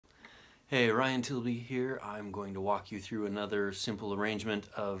Hey, Ryan Tilby here. I'm going to walk you through another simple arrangement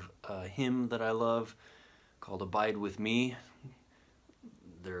of a hymn that I love called Abide With Me.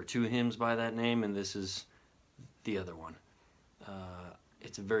 There are two hymns by that name, and this is the other one.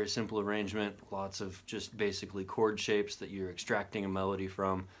 It's a very simple arrangement, lots of just basically chord shapes that you're extracting a melody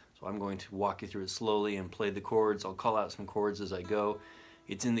from. So I'm going to walk you through it slowly and play the chords. I'll call out some chords as I go.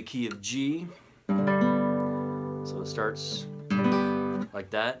 It's in the key of G, so it starts like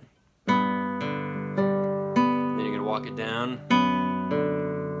that. Then you're going to walk it down to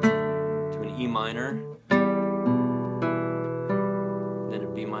an E minor, then a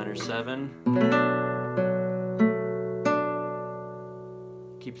B minor 7.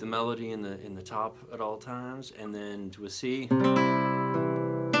 Keep the melody in the top at all times, and then to a C,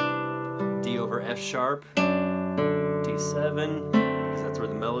 D over F sharp, D7, because that's where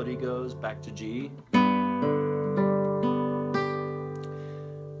the melody goes, back to G.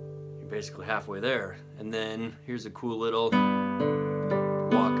 You're basically halfway there. And then here's a cool little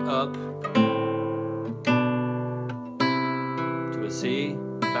walk up to a C,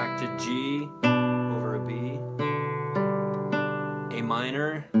 back to G over a B, A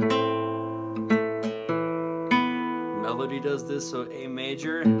minor. Melody does this, so A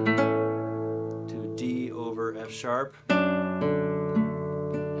major to D over F sharp.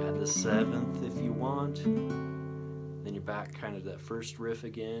 Add the 7th if you want. Then you're back kind of that first riff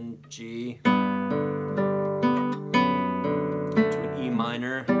again, G to an E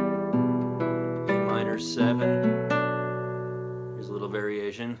minor, A minor 7. Here's a little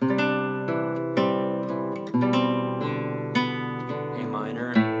variation. A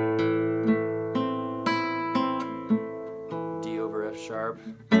minor, D over F sharp,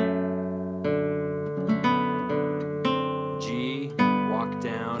 G, walk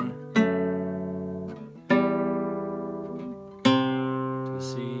down to a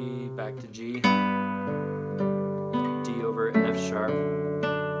C, back to G, D over F sharp,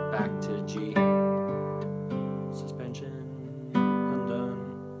 back to G, suspension, undone.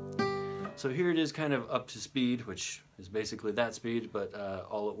 So here it is kind of up to speed, which is basically that speed, but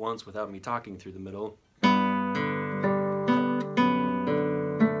all at once without me talking through the middle.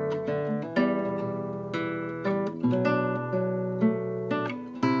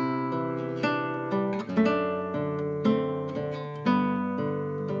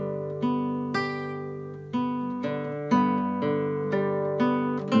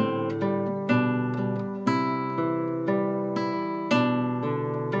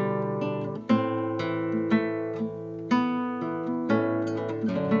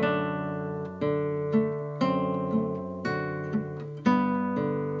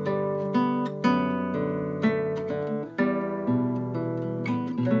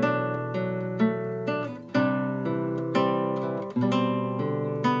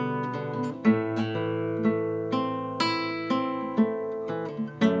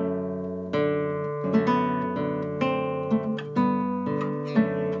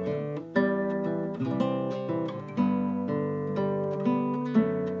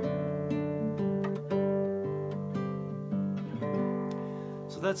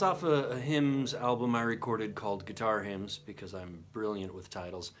 That's off a hymns album I recorded called Guitar Hymns, because I'm brilliant with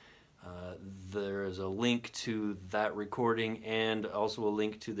titles. There is a link to that recording and also a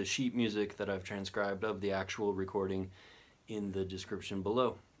link to the sheet music that I've transcribed of the actual recording in the description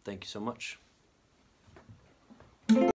below. Thank you so much.